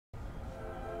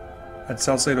At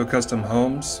Salcedo Custom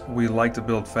Homes, we like to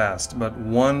build fast, but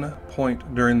one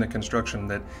point during the construction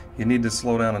that you need to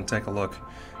slow down and take a look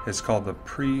is called the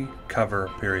pre-cover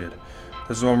period.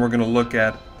 This is when we're going to look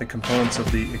at the components of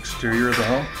the exterior of the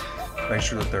home, make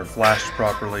sure that they're flashed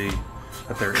properly,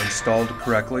 that they're installed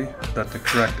correctly, that the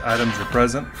correct items are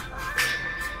present.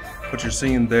 What you're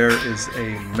seeing there is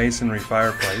a masonry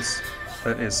fireplace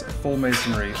that is full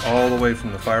masonry all the way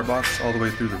from the firebox all the way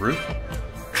through the roof.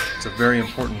 It's a very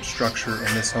important structure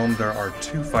in this home. There are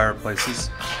 2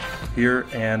 fireplaces here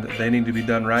and they need to be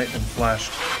done right and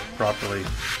flashed properly.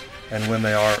 And when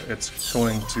they are, it's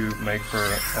going to make for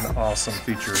an awesome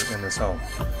feature in this home.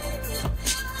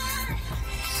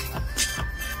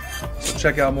 So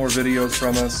check out more videos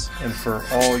from us, and for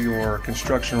all your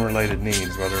construction related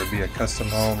needs, whether it be a custom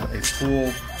home, a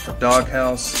pool, a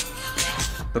doghouse,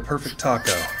 the perfect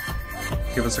taco,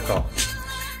 give us a call.